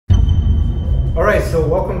Alright, so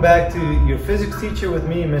welcome back to your physics teacher with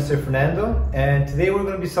me, Mr. Fernando, and today we're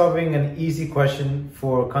going to be solving an easy question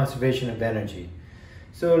for conservation of energy.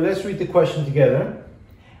 So let's read the question together.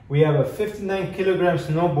 We have a 59 kilogram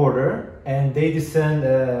snowboarder and they descend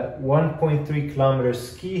a 1.3 kilometer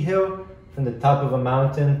ski hill from the top of a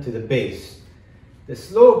mountain to the base. The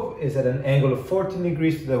slope is at an angle of 14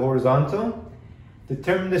 degrees to the horizontal.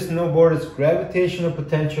 Determine the snowboarder's gravitational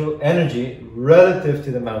potential energy relative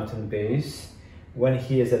to the mountain base when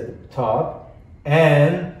he is at the top,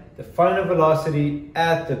 and the final velocity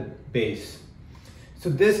at the base. So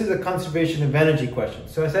this is a conservation of energy question.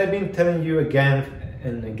 So as I've been telling you again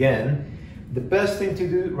and again, the best thing to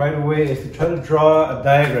do right away is to try to draw a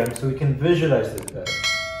diagram so we can visualize it better.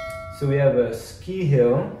 So we have a ski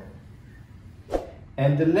hill,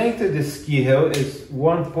 and the length of this ski hill is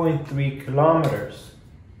 1.3 kilometers.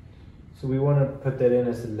 So we want to put that in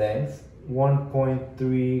as the length,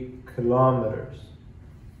 1.3 kilometers.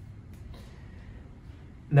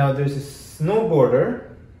 Now there's a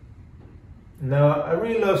snowboarder. Now I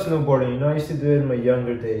really love snowboarding. You know, I used to do it in my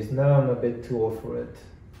younger days. Now I'm a bit too old for it,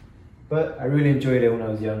 but I really enjoyed it when I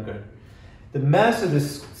was younger. The mass of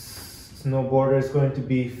this snowboarder is going to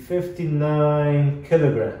be 59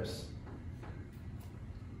 kilograms.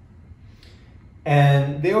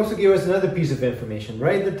 And they also give us another piece of information,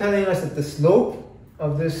 right? They're telling us that the slope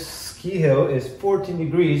of this ski hill is 14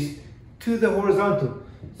 degrees to the horizontal.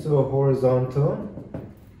 So horizontal,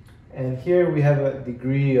 and here we have a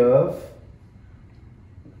degree of,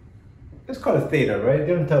 let's call it theta, right?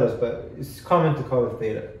 They don't tell us, but it's common to call it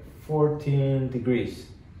theta, 14 degrees.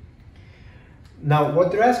 Now,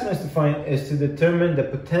 what they're asking us to find is to determine the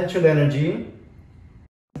potential energy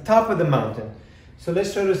at the top of the mountain. So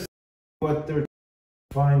let's try to see what they're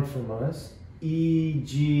find from us.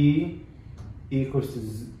 Eg equals to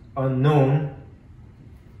unknown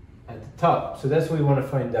at the top. So that's what we want to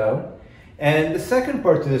find out. And the second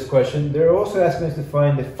part to this question, they're also asking us to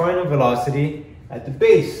find the final velocity at the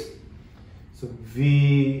base. So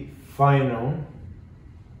V final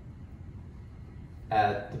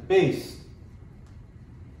at the base.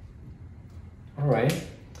 All right.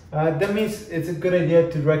 That means it's a good idea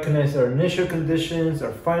to recognize our initial conditions,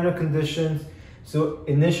 our final conditions. So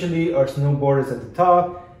initially our snowboard is at the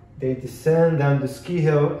top, they descend down the ski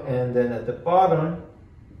hill, and then at the bottom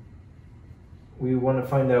we want to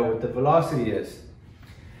find out what the velocity is.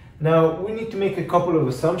 Now we need to make a couple of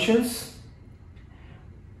assumptions.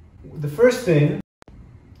 The first thing,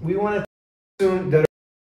 we want to assume that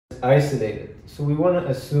it's isolated. So we want to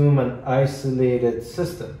assume an isolated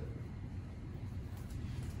system.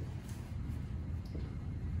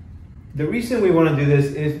 The reason we want to do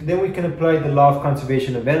this is then we can apply the law of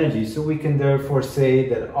conservation of energy. So we can therefore say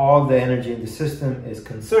that all the energy in the system is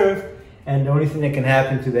conserved, and the only thing that can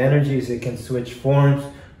happen to the energy is it can switch forms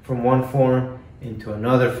from one form into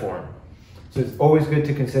another form. So it's always good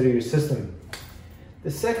to consider your system.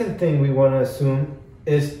 The second thing we want to assume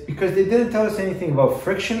is, because they didn't tell us anything about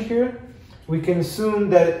friction here, we can assume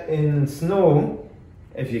that in snow,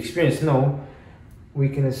 if you experience snow, we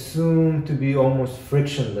can assume to be almost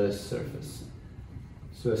frictionless surface.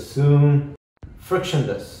 So assume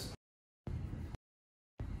frictionless.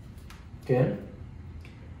 Okay.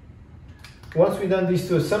 Once we've done these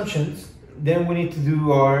two assumptions, then we need to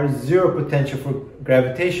do our zero potential for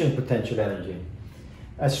gravitational potential energy.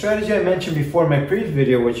 A strategy I mentioned before in my previous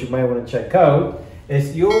video, which you might want to check out,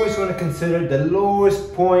 is you always want to consider the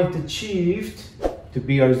lowest point achieved to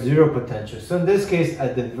be our zero potential. So in this case,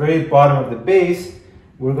 at the very bottom of the base,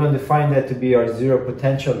 we're going to find that to be our zero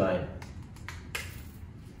potential line.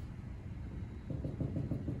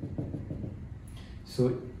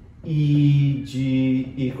 So Eg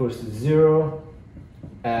equals to 0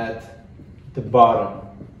 at the bottom.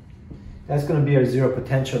 That's going to be our zero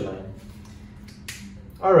potential line.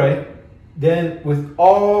 All right, then with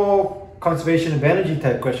all conservation of energy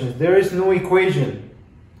type questions, there is no equation.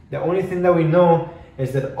 The only thing that we know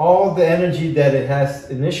is that all the energy that it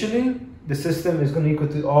has initially, the system is going to equal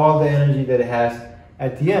to all the energy that it has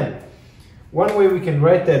at the end. One way we can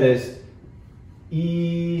write that is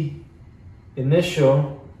E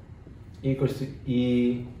initial equals to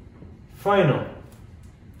E final.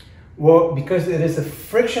 Well, because it is a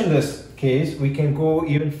frictionless case, we can go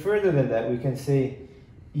even further than that. We can say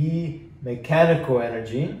E mechanical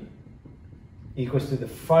energy equals to the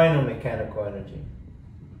final mechanical energy.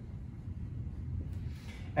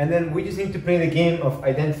 And then we just need to play the game of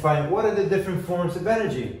identifying what are the different forms of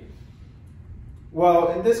energy.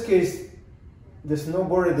 Well, in this case, the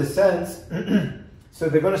snowboarder descends, so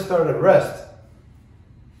they're going to start at rest.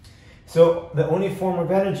 So the only form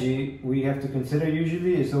of energy we have to consider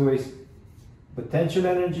usually is always potential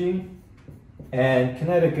energy and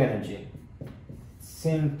kinetic energy.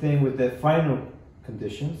 Same thing with the final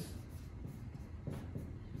conditions.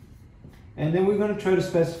 And then we're going to try to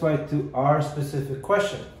specify to our specific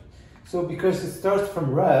question. So because it starts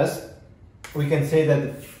from rest, we can say that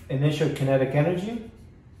the initial kinetic energy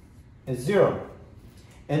is 0.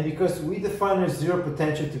 And because we define our 0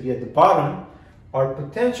 potential to be at the bottom, our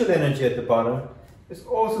potential energy at the bottom is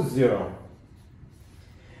also 0.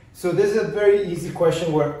 So this is a very easy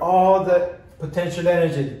question where all the potential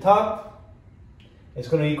energy at the top is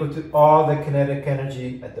going to equal to all the kinetic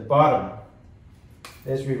energy at the bottom.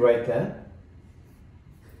 Let's rewrite that.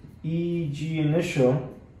 Eg initial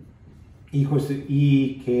equals to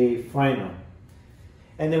Ek final.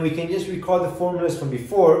 And then we can just recall the formulas from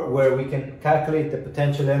before where we can calculate the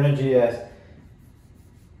potential energy as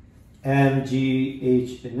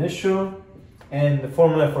mgh initial, and the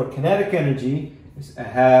formula for kinetic energy is a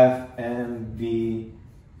half mv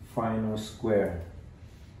final square.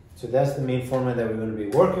 So that's the main formula that we're going to be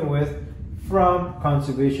working with from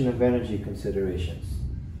conservation of energy considerations.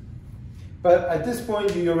 But at this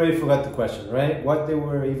point, you already forgot the question, right? What they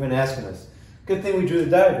were even asking us. Good thing we drew the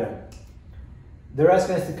diagram. They're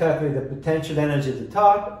asking us to calculate the potential energy at the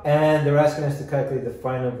top, and they're asking us to calculate the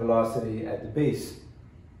final velocity at the base.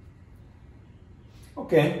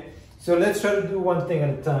 Okay, so let's try to do one thing at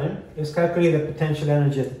a time. Let's calculate the potential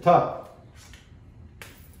energy at the top.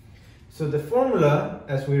 So the formula,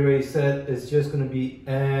 as we already said, is just going to be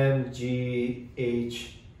mgh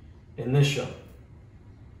initial.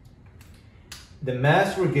 The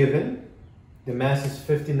mass we're given, the mass is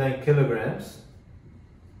 59 kilograms.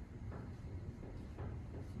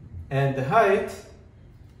 And the height,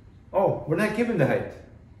 oh, we're not given the height.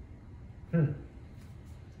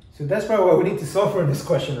 So that's probably what we need to solve for in this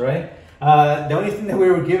question, right? The only thing that we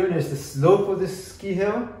were given is the slope of this ski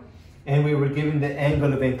hill, and we were given the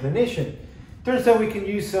angle of inclination. Turns out we can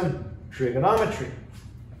use some trigonometry.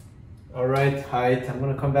 All right, height, I'm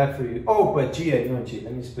gonna come back for you. Oh, but G, I know G,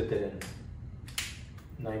 let me split that in.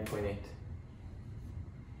 9.8.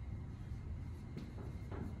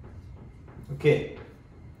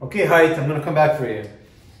 Okay, height, I'm gonna come back for you.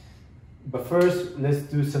 But first, let's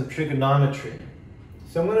do some trigonometry.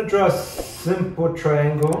 So I'm gonna draw a simple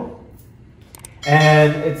triangle,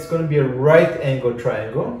 and it's gonna be a right angle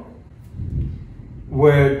triangle,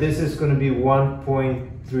 where this is gonna be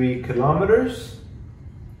 1.3 kilometers,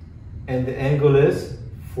 and the angle is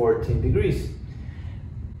 14 degrees.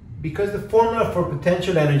 Because the formula for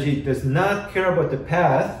potential energy does not care about the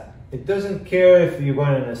path, it doesn't care if you're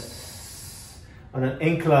going on an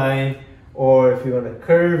incline or if you're on a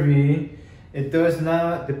curvy, it does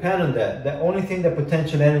not depend on that. The only thing that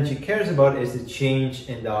potential energy cares about is the change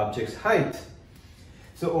in the object's height.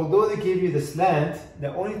 So although they give you the slant,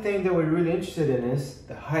 the only thing that we're really interested in is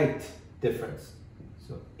the height difference.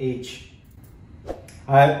 So h.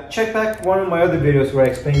 Check back one of my other videos where I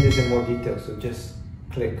explain this in more detail, so just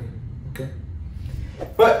click, okay?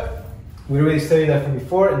 But we already studied that from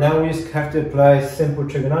before, and now we just have to apply simple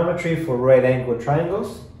trigonometry for right angle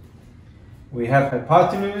triangles. We have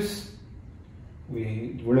hypotenuse,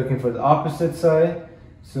 we're looking for the opposite side,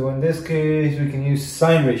 so in this case we can use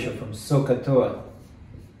sine ratio from SOHCAHTOA.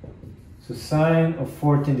 So sine of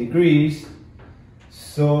 14 degrees,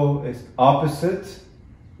 so it's opposite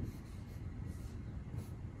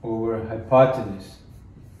over hypotenuse.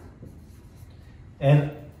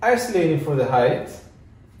 And isolating for the height,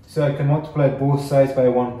 so I can multiply both sides by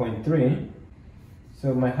 1.3.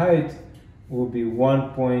 So my height will be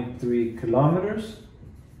 1.3 kilometers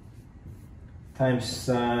times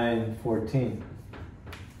sine 14.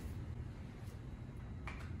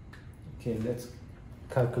 Okay, let's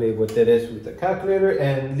calculate what that is with the calculator,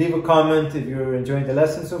 and leave a comment if you're enjoying the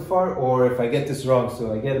lesson so far, or if I get this wrong,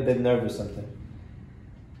 so I get a bit nervous something.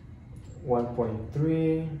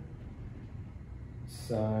 1.3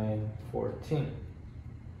 sine 14.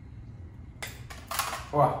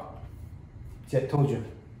 Wow, see, I told you.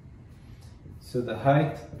 So the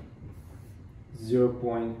height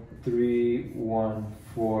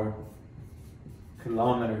 0.314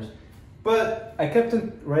 kilometers. But I kept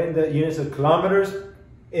on writing the units of kilometers.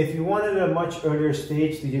 If you wanted a much earlier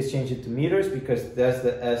stage to just change it to meters, because that's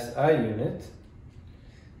the SI unit,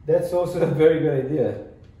 that's also a very good idea.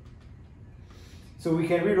 So we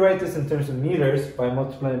can rewrite this in terms of meters by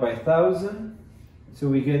multiplying by 1,000. So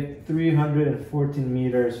we get 314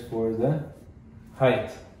 meters for the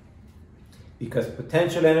height. Because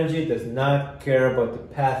potential energy does not care about the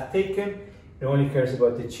path taken, it only cares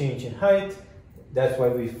about the change in height. That's why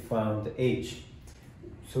we found h.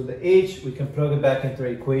 So the H, we can plug it back into our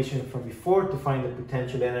equation from before to find the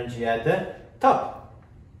potential energy at the top.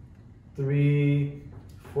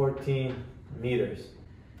 314 meters.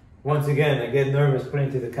 Once again, I get nervous putting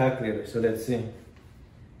it to the calculator, so let's see.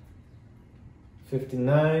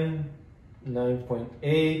 59,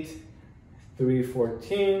 9.8,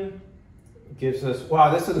 314 gives us,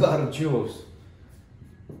 wow, that's a lot of joules.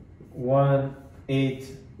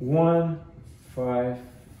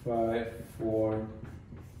 181,554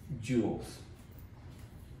 joules.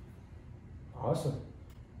 Awesome.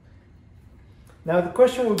 Now the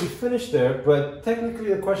question will be finished there, but technically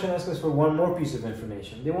the question asks us for one more piece of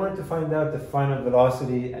information. They wanted to find out the final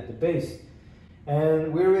velocity at the base.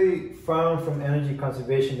 And we already found from energy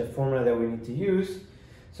conservation the formula that we need to use.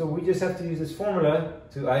 So we just have to use this formula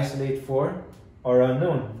to isolate for our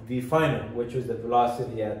unknown, V final, which was the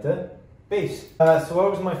velocity at the base. So what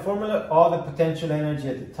was my formula? All the potential energy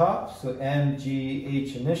at the top, so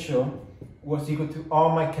mgh initial, was equal to all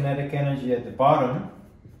my kinetic energy at the bottom,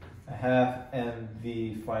 a half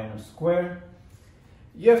mv final square.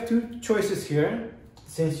 You have two choices here.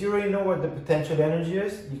 Since you already know what the potential energy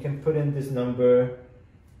is, you can put in this number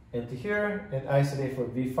into here and isolate for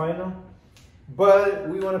V final. But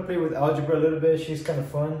we want to play with algebra a little bit. She's kind of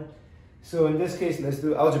fun. So in this case, let's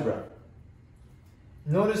do algebra.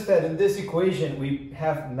 Notice that in this equation, we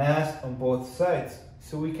have mass on both sides.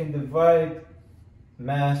 So we can divide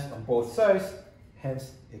mass on both sides,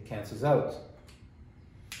 hence it cancels out.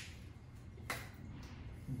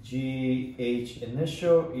 GH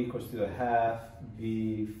initial equals to a half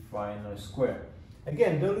V final square.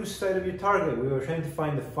 Again, don't lose sight of your target. We were trying to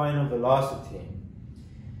find the final velocity.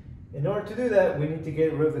 In order to do that, we need to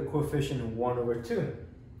get rid of the coefficient 1 over 2.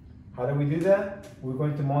 How do we do that? We're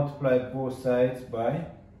going to multiply both sides by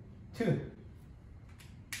 2.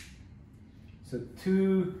 So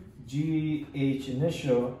 2GH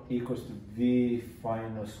initial equals to V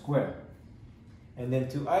final square. And then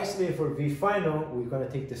to isolate for V final, we're going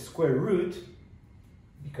to take the square root,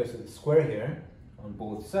 because of the square here, on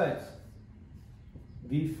both sides.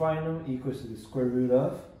 V final equals to the square root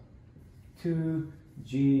of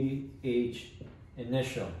 2GH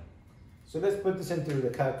initial. So let's put this into the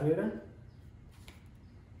calculator.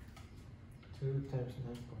 2 times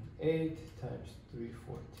 9.8 times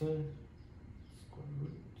 314 square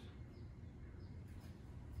root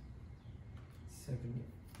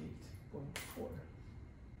 78.4.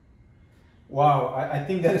 Wow, I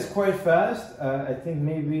think that is quite fast. I think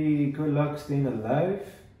maybe good luck staying alive.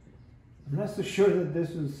 I'm not so sure that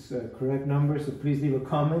this was a correct number, so please leave a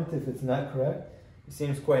comment if it's not correct. It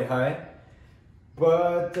seems quite high.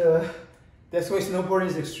 But that's why snowboarding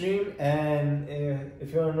is extreme, and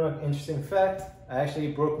if you want to know an interesting fact, I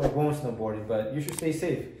actually broke my bone snowboarding, but you should stay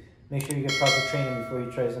safe. Make sure you get proper training before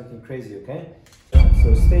you try something crazy, okay?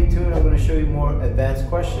 So stay tuned, I'm going to show you more advanced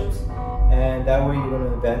questions, and that way you're going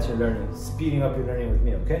to advance your learning, speeding up your learning with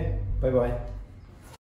me, okay? Bye-bye.